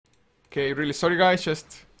Okay, really sorry guys,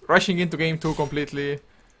 just rushing into game 2 completely.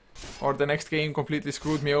 Or the next game completely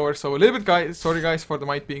screwed me over. So a little bit guys, sorry guys for the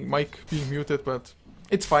mic being muted, but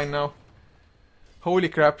it's fine now. Holy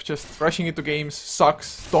crap, just rushing into games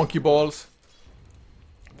sucks, donkey balls.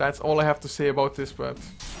 That's all I have to say about this, but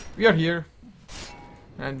we are here.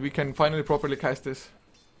 And we can finally properly cast this.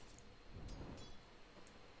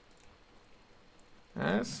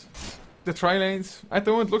 As the tri lanes, at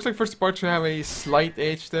the moment, looks like first departure have a slight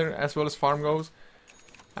edge there, as well as farm goes.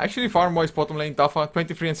 Actually, farm-wise, bottom lane, Dota,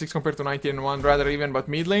 23 and 6 compared to 19 and 1, rather even, but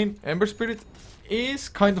mid lane, Ember Spirit is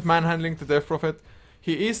kind of manhandling the Death Prophet.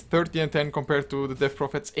 He is 30 and 10 compared to the Death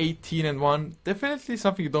Prophet's 18 and 1. Definitely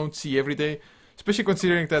something you don't see every day, especially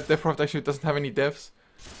considering that Death Prophet actually doesn't have any deaths.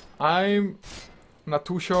 I'm not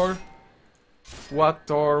too sure what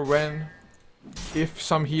or when, if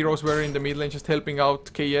some heroes were in the mid lane just helping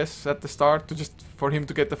out KS at the start to just for him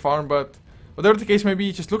to get the farm, but whatever the case may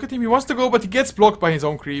be, just look at him, he wants to go, but he gets blocked by his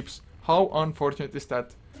own creeps. How unfortunate is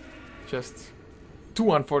that? Just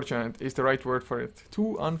too unfortunate is the right word for it.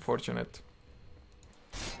 Too unfortunate.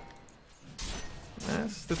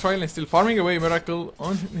 Yes, the tri lane still farming away Miracle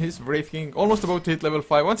on his Wraith King, almost about to hit level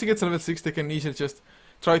 5. Once he gets level 6, they can easily just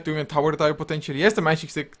try to even tower dive potentially. He has the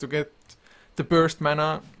magic stick to get the burst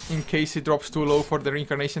mana in case he drops too low for the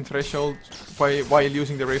reincarnation threshold while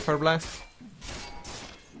using the Wraithfire Blast.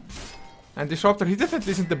 And Disruptor, he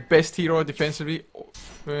definitely isn't the best hero defensively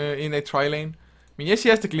in a tri lane. I mean, yes, he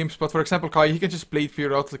has the glimpse, but for example, Kai, he can just Blade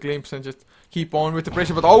Fear out the glimpse and just keep on with the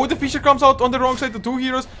pressure. But oh, the Fisher comes out on the wrong side, the two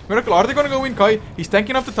heroes. Miracle, are they gonna go in? Kai, he's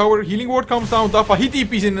tanking up the tower, Healing Ward comes down, Dafa, he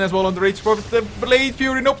TP's in as well on the Rage Prophet. The Blade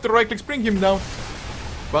Fury, nope, the right clicks bring him down.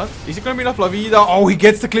 But is it gonna be enough? La Vida, oh, he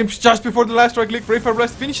gets the glimpse just before the last right click. Wraithfire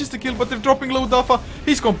Blast finishes the kill, but they're dropping low Dafa.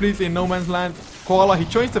 He's completely in no man's land. Koala, he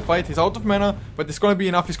joins the fight, he's out of mana, but it's gonna be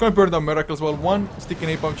enough. He's gonna burn down Miracle as well. One sticky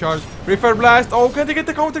napalm charge. Wraithfire Blast, oh, can they get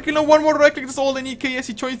the counter kill? No, one more right click, that's all they need. KS,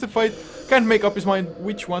 he joins the fight. Can't make up his mind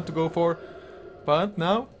which one to go for. But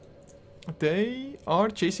now, they are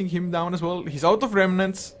chasing him down as well. He's out of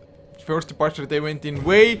remnants. First departure, they went in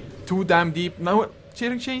way too damn deep. Now,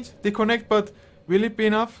 Cheering Change, they connect, but will it be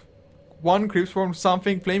enough? One Crypt Swarm,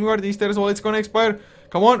 something. Flaming Guard is there as well, it's gonna expire.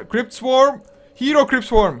 Come on, Crypt Swarm! Hero Crypt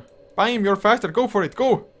Swarm! Bam, you're faster, go for it,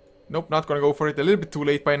 go! Nope, not gonna go for it, a little bit too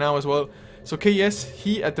late by now as well. So KS,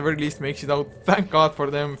 he at the very least makes it out. Thank God for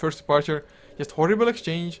them, first departure. Just horrible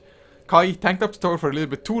exchange. Kai tanked up the tower for a little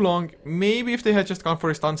bit too long. Maybe if they had just gone for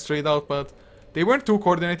a stun straight out, but they weren't too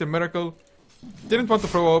coordinated. Miracle didn't want to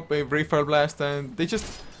throw up a Wraithfire Blast, and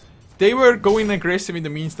they were going aggressive in the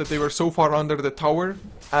means that they were so far under the tower,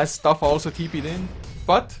 as stuff also TP'd in.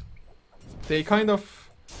 But they kind of,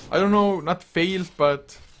 I don't know, not failed,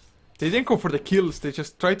 but they didn't go for the kills. They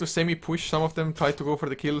just tried to semi-push. Some of them tried to go for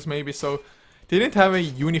the kills maybe, so they didn't have a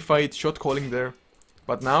unified shot calling there.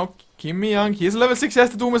 But now, Kim Mi-young, he is level 6, he has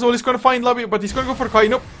the Doom as well, he's gonna find Lobby, but he's gonna go for Kai.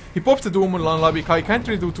 Nope, he pops the Doom on Lobby. Kai can't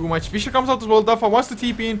really do too much. Fisher comes out as well, Dafa wants to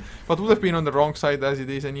TP in, but would have been on the wrong side as it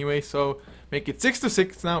is anyway, so make it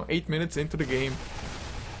 6-6 now, 8 minutes into the game.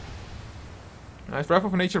 Nice, Wrath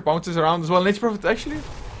of Nature bounces around as well. Nature Prophet, actually,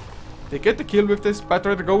 they get the kill with this.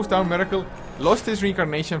 Batrider goes down, Miracle lost his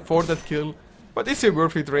reincarnation for that kill, but it's a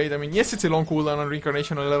worth it raid. I mean, yes, it's a long cooldown on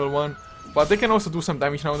reincarnation on level 1, but they can also do some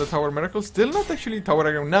damage now on the tower. Miracle still not actually tower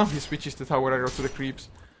aggro. Now he switches the tower aggro to the creeps.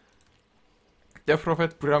 Death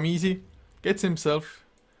Prophet, pretty easy, gets himself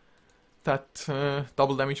that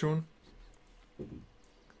double damage rune.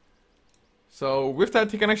 So with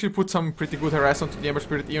that, he can actually put some pretty good harass onto the Ember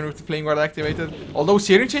Spirit, even with the Flame Guard activated. Although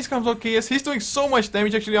Searing Chains comes out KS, he's doing so much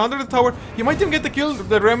damage actually under the tower. He might even get the kill,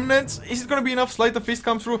 the remnants. Is it gonna be enough? Sleight of Fist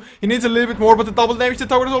comes through. He needs a little bit more, but the double damage to the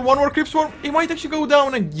tower as well. One more Crypt Swarm. He might actually go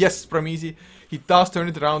down, and yes, Pramizi, he does turn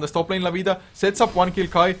it around. The top lane La Vida sets up one kill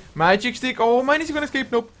Kai. Magic Stick. Oh man, is he gonna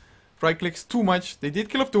escape? Nope. Right clicks too much. They did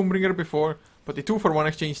kill off Doombringer before, but the 2-for-1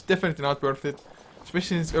 exchange definitely not worth it.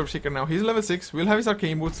 Especially since Earthshaker now. He's level 6. Will have his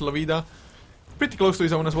Arcane Boots. La Vida pretty close to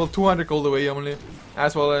his own as well, 200 gold away only,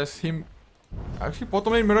 as well as him. Actually,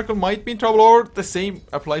 bottom lane Miracle might be in trouble, or the same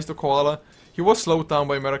applies to Koala. He was slowed down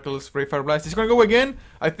by Miracle's Wraithfire Blast. He's gonna go again.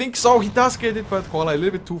 I think so. He does get it, but Koala a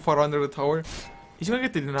little bit too far under the tower. He's gonna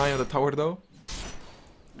get the deny on the tower though.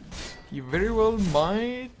 He very well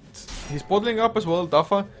might. He's bottling up as well.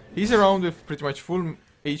 Dafa, he's around with pretty much full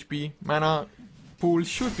HP. Mana pool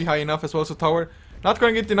should be high enough as well. So tower not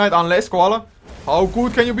gonna get denied unless Koala. How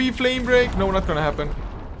good can you be, Flame Break? No, not gonna happen.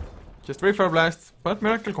 Just Wraithfire Blast, but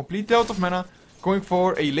Miracle completely out of mana. Going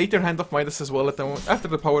for a later Hand of Midas as well at the moment, after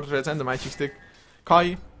the Power Threads and the Magic Stick.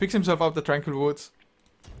 Kai picks himself up the Tranquil Woods.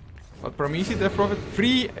 But Promissi, Death Prophet,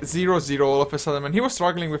 3-0-0 all of a sudden, man. He was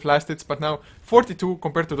struggling with last hits, but now 42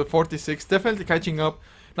 compared to the 46. Definitely catching up.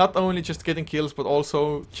 Not only just getting kills, but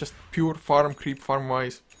also just pure farm creep,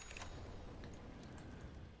 farm-wise.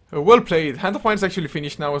 Well played. Hand of Midas actually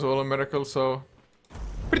finished now as well on Miracle, so...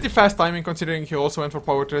 Pretty fast timing considering he also went for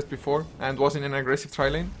Power Thrust before and was in an aggressive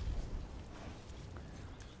tri-lane.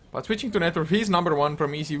 But switching to Network, he's number 1,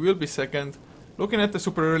 Promissi will be second. Looking at the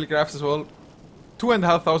super early graphs as well.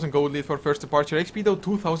 2,500 gold lead for first departure. XP though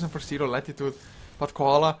 2,000 for Zero Latitude. But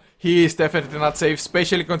Koala, he is definitely not safe,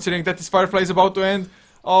 especially considering that his Firefly is about to end.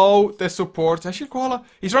 Oh, the support. Actually, Koala,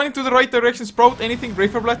 he's running to the right direction. Sprout, anything.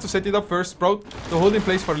 Brave for Blast to set it up first. Sprout to hold in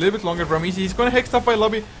place for a little bit longer. Promissi, he's gonna hex up by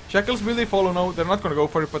Lobby. Shackles, will they follow? No, they're not gonna go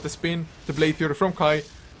for it, but the spin, the Blade Fury from Kai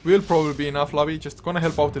will probably be enough. Lobby just gonna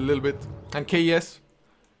help out a little bit. And KS,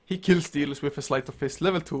 he kills steals with a Sleight of Fist,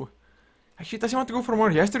 level 2. Actually, does he want to go for more?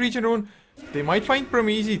 He has the Regen Rune. They might find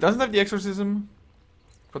Promissi. He doesn't have the Exorcism.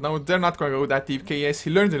 But now they're not going to go that deep. KS, he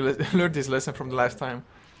learned his lesson from the last time.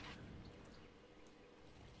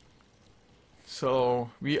 So,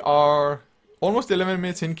 we are almost 11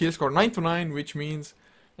 minutes in. Kill score 9-9, which means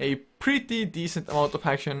a pretty decent amount of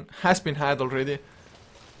action has been had already.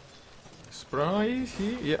 Surprise.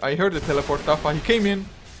 Yeah, I heard the teleport Tafa. He came in.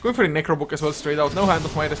 Going for a Necrobook as well, straight out. No Hand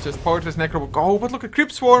of Midas, just Power Thrust Necrobook. Oh, but look at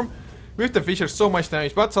Crypt Swarm. With the Fisher, so much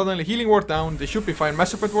damage, but suddenly Healing Ward down, they should be fine.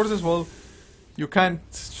 Mass Serpent Wards as well. You can't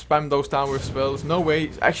spam those down with spells, no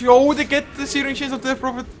way. Actually, oh, they get the Searing Chains of Death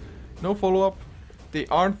Prophet. No follow-up. They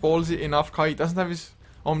aren't ballsy enough. Kai doesn't have his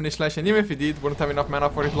Omni Slash, and even if he did, wouldn't have enough mana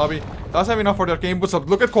for his Lobby. Does have enough for their game boots up.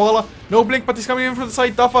 Look at Koala, no blink, but he's coming in from the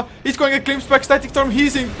side. Dafa, he's going at Glimpse back, Static Storm,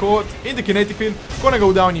 he's in caught in the kinetic field. Gonna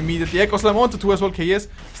go down immediately. Echo Slam onto 2 as well. KS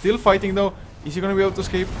still fighting though. Is he gonna be able to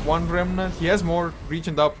escape? One Remnant, he has more,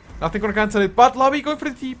 regened up. Nothing gonna cancel it, but Lobby going for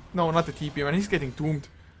the TP. No, not the TP, man. He's getting doomed.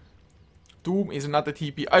 Doom is not the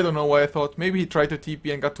TP. I don't know why I thought. Maybe he tried to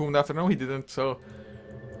TP and got doomed after. No, he didn't. So,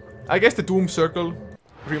 I guess the Doom Circle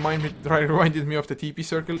reminded me of the TP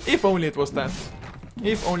Circle. If only it was that.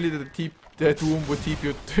 If only the Doom would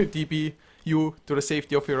TP you to the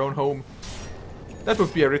safety of your own home. That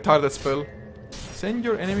would be a retarded spell. Send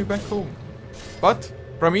your enemy back home. But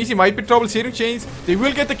Promissi might be in trouble. Searing Chains. They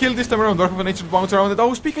will get the kill this time around. Dwarf of Nature bounce around it.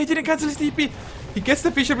 Oh, Speak, he didn't cancel his TP. He gets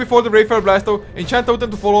the Fisher before the Brayfire Blast though. Enchant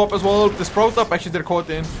Totem to follow up as well. The Sprout up. Actually, they're caught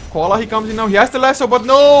in. Koala, he comes in now. He has the lasso, but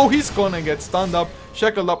no! He's gonna get stunned up.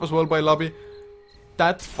 Shackled up as well by Lobby.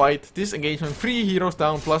 That fight, this engagement, 3 heroes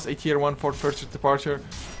down plus a tier 1 for first departure.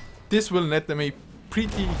 This will net them a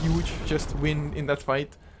pretty huge just win in that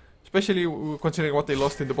fight. Especially considering what they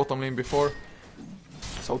lost in the bottom lane before.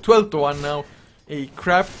 So 12-1 now. A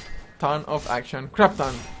crap ton of action. Crap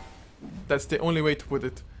ton. That's the only way to put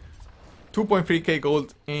it. 2.3k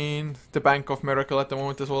gold in the bank of Miracle at the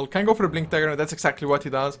moment as well. Can go for a Blink Dagger, and that's exactly what he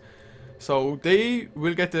does. So they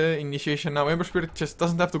will get the initiation now. Ember Spirit just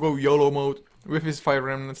doesn't have to go YOLO mode with his 5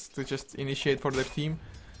 remnants to just initiate for their team.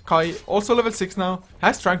 Kai, also level 6 now,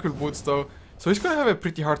 has Tranquil Boots though. So he's gonna have a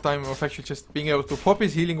pretty hard time of actually just being able to pop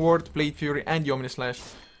his Healing Ward, Blade Fury, and Omni Slash.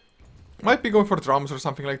 Might be going for drums or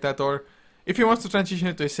something like that, or if he wants to transition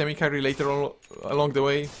it to a semi-carry later along the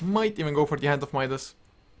way, might even go for the Hand of Midas.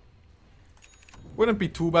 Wouldn't be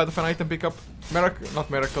too bad of an item pickup. Not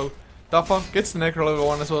Miracle. Dafa gets the Necro level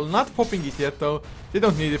 1 as well. Not popping it yet though. They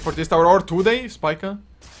don't need it for this tower. Or 2-day. Spika.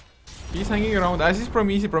 He's hanging around as is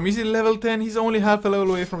Promissi. Promissi level 10. He's only half a level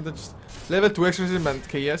away from the just level 2 Exorcism and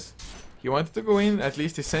KS. He wanted to go in. At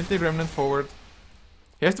least he sent a Remnant forward.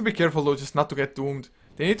 He has to be careful though, just not to get doomed.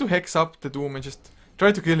 They need to hex up the Doom and just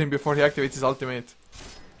try to kill him before he activates his ultimate.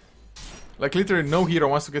 Like literally no hero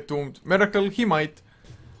wants to get doomed. Miracle, he might.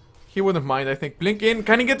 He wouldn't mind, I think. Blink in.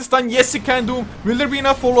 Can he get the stun? Yes, he can. Doom. Will there be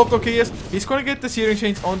enough follow-up to KS? He's gonna get the Searing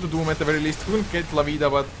Chains onto Doom at the very least. He wouldn't get La Vida,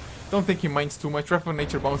 but don't think he minds too much. Wrath of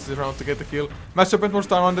Nature bounces around to get the kill. Mass Serpent was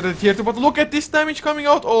down under the tier 2, but look at this damage coming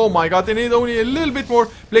out. Oh my god, they need only a little bit more.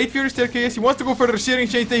 Blade Fury still KS. He wants to go for the Searing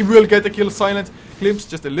Chains. They will get the kill. Silence. Glimpse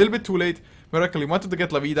just a little bit too late. Miracle, he wanted to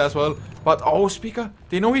get La Vida as well. But, oh, Spika,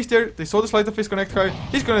 they know he's there. They saw the Sleight of Fist connect guy.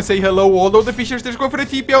 He's gonna say hello, although the Fishers, they're going for the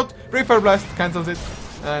TP out. Brayfire Blast cancels it.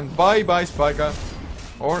 And bye-bye, Spika.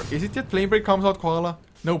 Or is it yet? Flame Break comes out, Koala.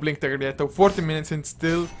 No Blink Dagger yet, though. 40 minutes in,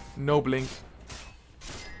 still no Blink.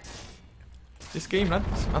 This game not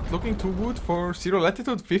looking too good for Zero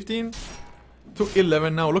Latitude.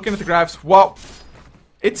 15-11 now. Looking at the graphs, wow.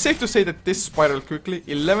 It's safe to say that this spiraled quickly.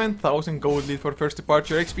 11,000 gold lead for first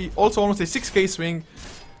departure. XP also almost a 6k swing.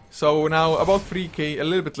 So now about 3k, a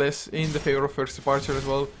little bit less in the favor of first departure as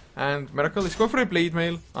well. And Miracle is going for a Blade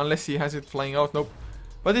Mail, unless he has it flying out. Nope.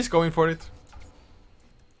 But he's going for it.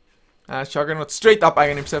 As Juggernaut straight up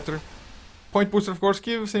Aghanim Scepter. Point booster of course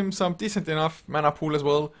gives him some decent enough mana pool as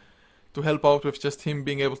well to help out with just him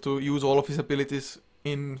being able to use all of his abilities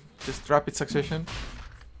in just rapid succession.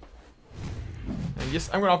 And yes,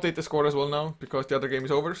 I'm gonna update the score as well now because the other game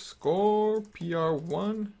is over. Score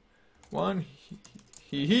PR1 1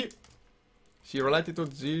 he 0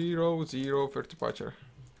 Latitude 0 first departure.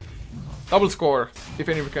 Double score, if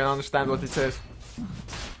anyone can understand what it says.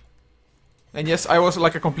 And yes, I was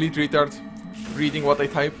like a complete retard reading what I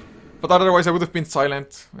type. But otherwise I would have been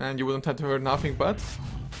silent and you wouldn't have heard nothing. But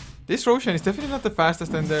this Roshan is definitely not the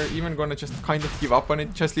fastest and they're even gonna just kind of give up on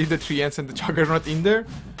it. Just leave the Treants and the Juggernaut in there.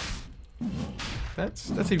 That's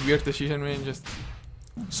a weird decision, man. Just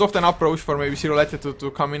soft an approach for maybe 0 Latitude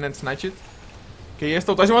to come in and snatch it. Okay, yes,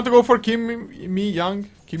 doesn't want to go for Kim Mi Young.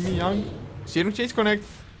 Serum Change Connect.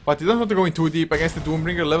 But he doesn't want to go in too deep against the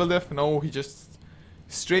Doombringer level def. No, he just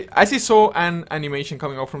straight, as he saw an animation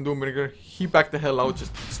coming out from Doombringer, he backed the hell out,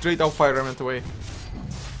 just straight out Fire Remnant away.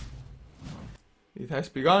 It has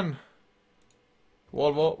begun.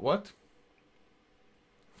 Volvo, what?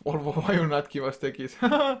 Volvo, why you not give us techies?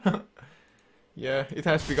 Yeah, it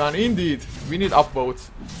has begun indeed. We need upvotes.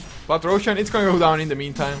 But Roshan, it's gonna go down in the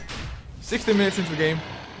meantime. 60 minutes into the game.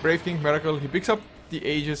 Brave King, Miracle, he picks up the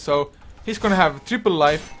Aegis, so he's gonna have triple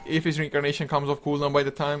life if his reincarnation comes off cooldown by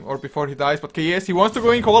the time or before he dies. But KS, he wants to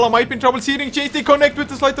go in. Koala might be in trouble. Searing Change, they connect with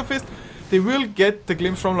the Sleight of Fist. They will get the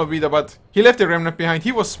glimpse from Lavida, but he left the Remnant behind.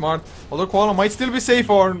 He was smart. Although Koala might still be safe,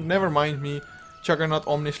 or never mind me. Juggernaut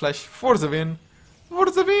Omni Slash for the win. For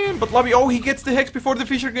the win! But Lobby, oh, he gets the Hex before the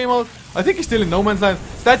Fisher came out. I think he's still in no man's land.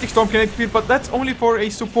 Static Storm Kinetic Field, but that's only for a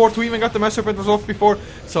support who even got the Mass Serpent was off before.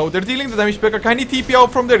 So they're dealing the damage back. Can he TP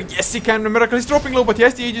out from there? Yes, he can. The Miracle is dropping low, but he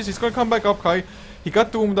has the Aegis. He's gonna come back up high. He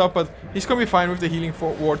got doomed up, but he's gonna be fine with the healing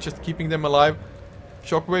ward, just keeping them alive.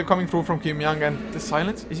 Shockwave coming through from Kim Young, and the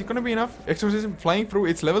silence, is it gonna be enough? Exorcism flying through,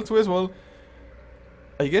 it's level 2 as well.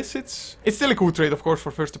 I guess it's still a cool trade, of course,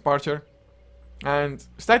 for first departure. And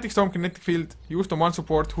Static Storm Kinetic Field used on one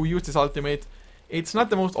support who used his ultimate. It's not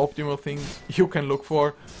the most optimal thing you can look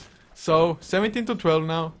for. So 17 to 12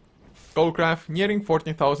 now. Goldcraft nearing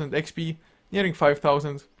 14,000 XP, nearing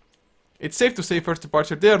 5,000. It's safe to say first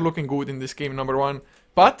departure, they are looking good in this game, number 1.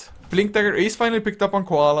 But Blink Dagger is finally picked up on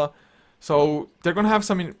Koala. So they're gonna have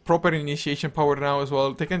some proper initiation power now as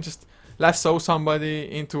well. They can just lasso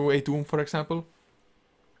somebody into a Doom, for example.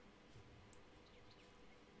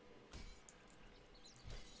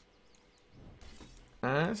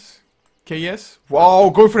 As KS. Wow,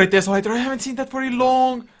 go for a Desolator. I haven't seen that for a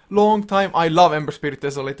long time. I love Ember Spirit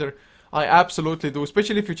Desolator. I absolutely do.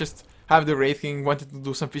 Especially if you just have the Wraith King, wanted to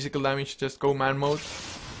do some physical damage, just go man mode.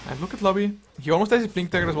 And look at Lobby. He almost has his Blink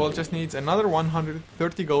Dagger as well, just needs another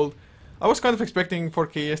 130 gold. I was kind of expecting for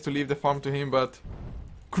KS to leave the farm to him, but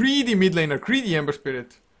greedy mid laner, greedy Ember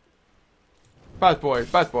Spirit. Bad boy,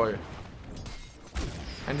 bad boy.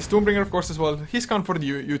 And this Doombringer, of course, as well. He's gone for the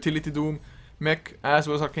utility Doom. Mech as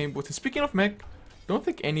well as Arcane Boots. And speaking of Mech, don't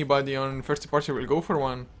think anybody on first departure will go for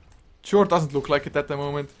one. Sure, doesn't look like it at the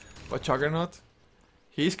moment. But Juggernaut,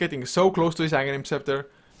 he's getting so close to his Aghanim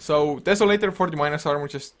Scepter. So Desolator for the minus armor,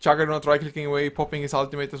 just Juggernaut right clicking away, popping his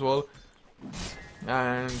ultimate as well.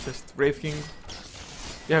 And just Wraith King.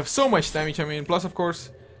 They have so much damage, I mean, plus of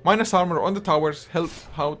course, minus armor on the towers help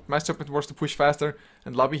out Mass Serpent Wars to push faster.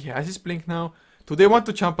 And Lobby, he has his blink now. Do they want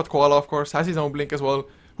to jump at Koala, of course, has his own blink as well.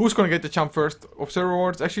 Who's gonna get the jump first? Observer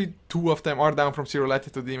wards, actually 2 of them are down from 0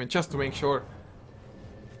 Latitude even, just to make sure.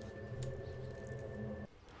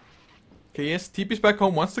 Okay, yes, TP's back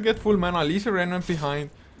home, wants to get full mana, leaves a Remnant behind.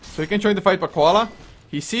 So he can join the fight, but Koala,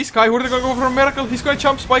 he sees Sky, who are they gonna go for a Miracle? He's gonna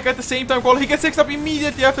jump Spike at the same time, Koala, he gets X'd up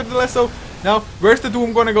immediately after the lasso. Now, where's the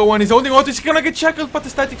Doom gonna go on? He's holding on to, he's gonna get shackled, but the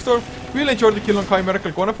Static Storm will ensure the kill on Kai.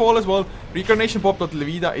 Miracle gonna fall as well. Reincarnation popped out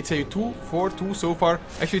Levida, it's a 2 for 2 so far.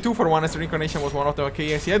 Actually 2 for 1 as the Reincarnation was one of them. Okay,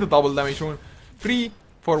 yes, he had the double damage rune. 3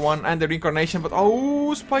 for 1 and the Reincarnation, but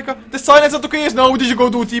oh, Spika, the silence of the KS, no, did you go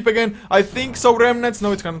do deep again? I think so, Remnants,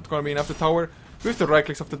 no, it's not gonna be enough. The tower, with the right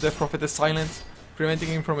clicks of the Death Prophet, the silence, preventing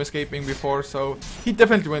him from escaping before, so he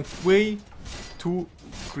definitely went way too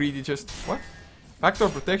greedy, just, what? Backdoor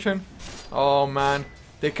protection? Oh man,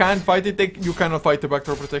 they can't fight it, you cannot fight the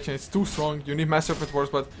backdoor protection, it's too strong, you need Mass Serpent Wars,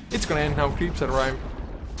 but it's gonna end now, creeps arrive.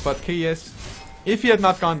 But KS, if he had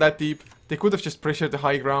not gone that deep, they could have just pressured the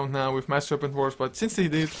high ground now with Mass Serpent Wars, but since they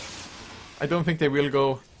did, I don't think they will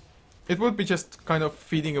go. It would be just kind of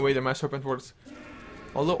feeding away the Mass Serpent Wars.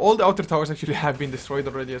 Although all the outer towers actually have been destroyed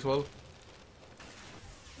already as well.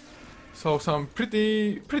 So some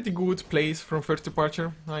pretty good plays from first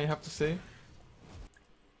departure, I have to say.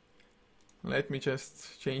 Let me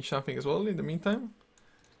just change something as well in the meantime.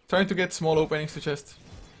 Trying to get small openings to just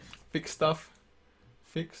fix stuff.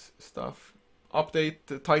 Update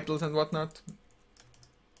the titles and whatnot.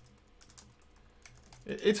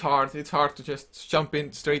 It's hard to just jump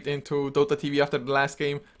in straight into Dota TV after the last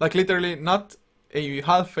game. Like literally not a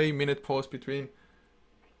half a minute pause between.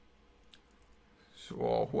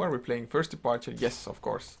 So who are we playing? First departure, yes, of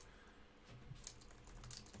course.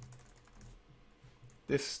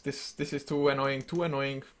 This is too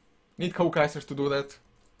annoying. Need co-casters to do that.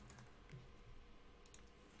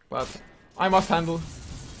 But I must handle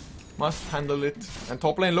it. And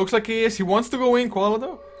top lane looks like he wants to go in Koala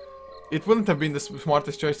though. It wouldn't have been the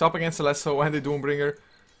smartest choice up against Celeste and the Doombringer.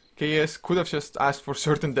 KS could have just asked for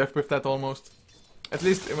certain depth with that almost. At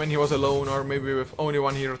least when he was alone or maybe with only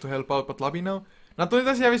one hero to help out. But Lobby now, not only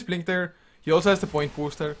does he have his blink there, he also has the point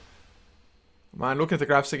booster. Man, look at the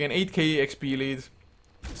graphs again. 8k XP lead.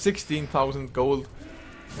 16,000 gold.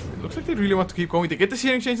 It looks like they really want to keep going. They get the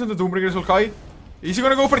Searing Chains on the Doombringer as well. Kai, is he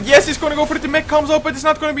gonna go for it? Yes, he's gonna go for it. The mech comes up, but it's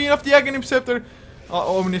not gonna be enough. The Aghanim Scepter.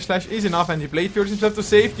 Omni Slash is enough, and he Blade Furies himself to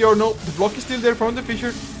safety or no. The block is still there from the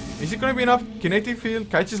Fissure. Is it gonna be enough? Kinetic Field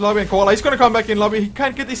catches Lobby and Koala. He's gonna come back in Lobby. He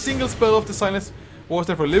can't get a single spell of the Silence. Was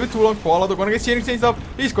there for a little bit too long. Koala though gonna get Searing Chains up.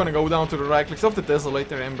 He's gonna go down to the right clicks of the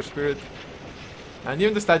Desolator Ember Spirit. And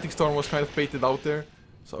even the Static Storm was kind of baited out there.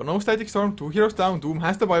 So no Static Storm, 2 heroes down. Doom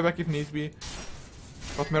has the buyback if needs be.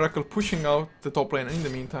 But Miracle pushing out the top lane in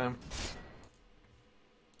the meantime.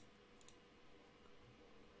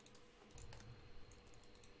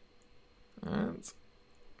 And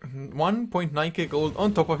 1.9k gold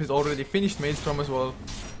on top of his already finished Maelstrom as well.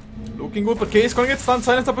 Looking good, but K is gonna get stunned,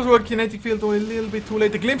 silenced up as well. Kinetic Field though a little bit too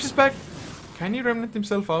late. The Glimpse is back. Can he remnant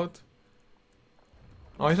himself out?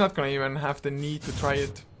 Oh, he's not gonna even have the need to try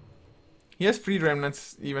it. He has 3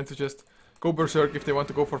 remnants even to just go berserk if they want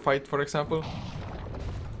to go for fight, for example.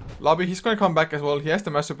 Lobby, he's gonna come back as well. He has the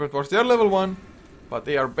Master Serpent Wards. They are level 1, but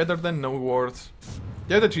they are better than no wards.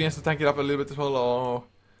 They have the Treants to tank it up a little bit as well. Oh.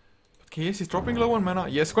 KS, he's dropping low on mana.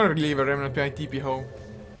 Yes, gonna leave a remnant behind TP home.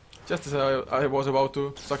 Just as I was about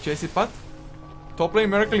to suggest it, but top lane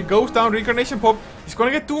Miracle goes down, Reincarnation Pop. He's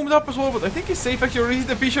gonna get doomed up as well, but I think he's safe actually. He's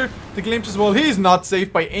the Fissure, the Glimpse as well. He is not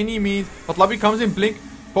safe by any means, but Lobby comes in, blink,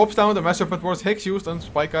 pops down, the Master Serpent Wards, Hex used on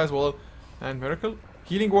Spike as well. And Miracle,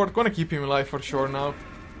 Healing Ward, gonna keep him alive for sure now.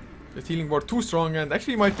 The Healing Ward too strong and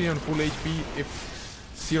actually might be on full HP if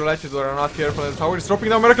Zero Latitude are not careful. And the tower is dropping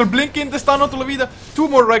down. Miracle blink in the stun onto Lavida. 2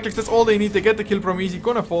 more right clicks, that's all they need. They get the kill from easy.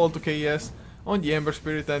 Gonna fall to KS on the Ember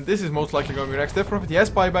Spirit, and this is most likely gonna be Rex Death Prophet. He has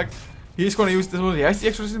buyback. He's gonna use this one. He has the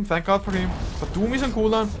Exorcism, thank god for him. But Doom is on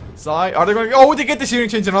cooldown. Zai, are they gonna... Oh, they get the Searing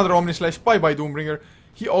Change, another Omni Slash. Bye bye Doombringer.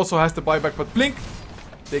 He also has the buyback, but blink.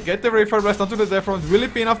 They get the Rayfire Blast onto the Death Prophet. Will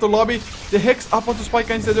it be enough to Lobby? The Hex up onto Spike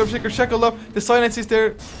instead of Shaker shackled up. The Silence is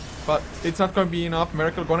there. But it's not gonna be enough.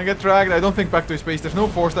 Miracle gonna get dragged. I don't think back to his base. There's no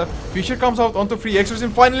force that. Fissure comes out onto free.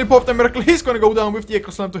 Exorcism finally popped and Miracle. He's gonna go down with the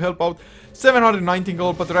Echo Slam to help out. 719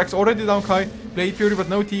 gold, but Rex already down Kai. Blade Fury, but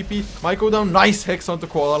no TP. Might go down. Nice Hex onto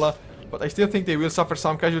Koala. But I still think they will suffer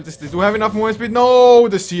some casualties. They do have enough movement speed. No!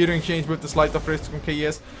 The Searing Change with the Sleight of Risk from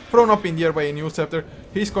KS. Thrown up in the air by a new Scepter.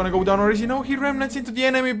 He's gonna go down, or is he? No, he remnants into the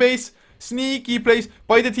enemy base. Sneaky plays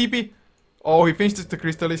by the TP. Oh, he finishes the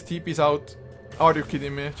Crystal. His TP's out. Are you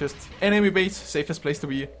kidding me? Just enemy base, safest place to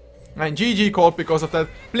be. And GG called because of that.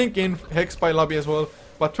 Blink in, Hex by Lobby as well.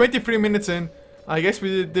 But 23 minutes in, I guess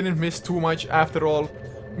we didn't miss too much after all.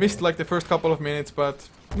 Missed like the first couple of minutes, but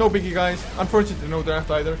no biggie guys. Unfortunately no draft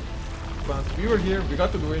either. But we were here, we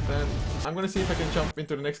got to do it, and I'm gonna see if I can jump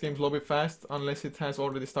into the next game's lobby fast, unless it has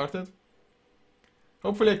already started.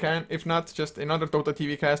 Hopefully I can, if not, just another Dota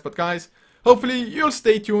TV cast. But guys, hopefully you'll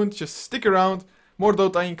stay tuned, just stick around. More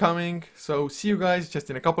Dota incoming, so see you guys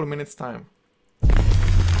just in a couple of minutes time.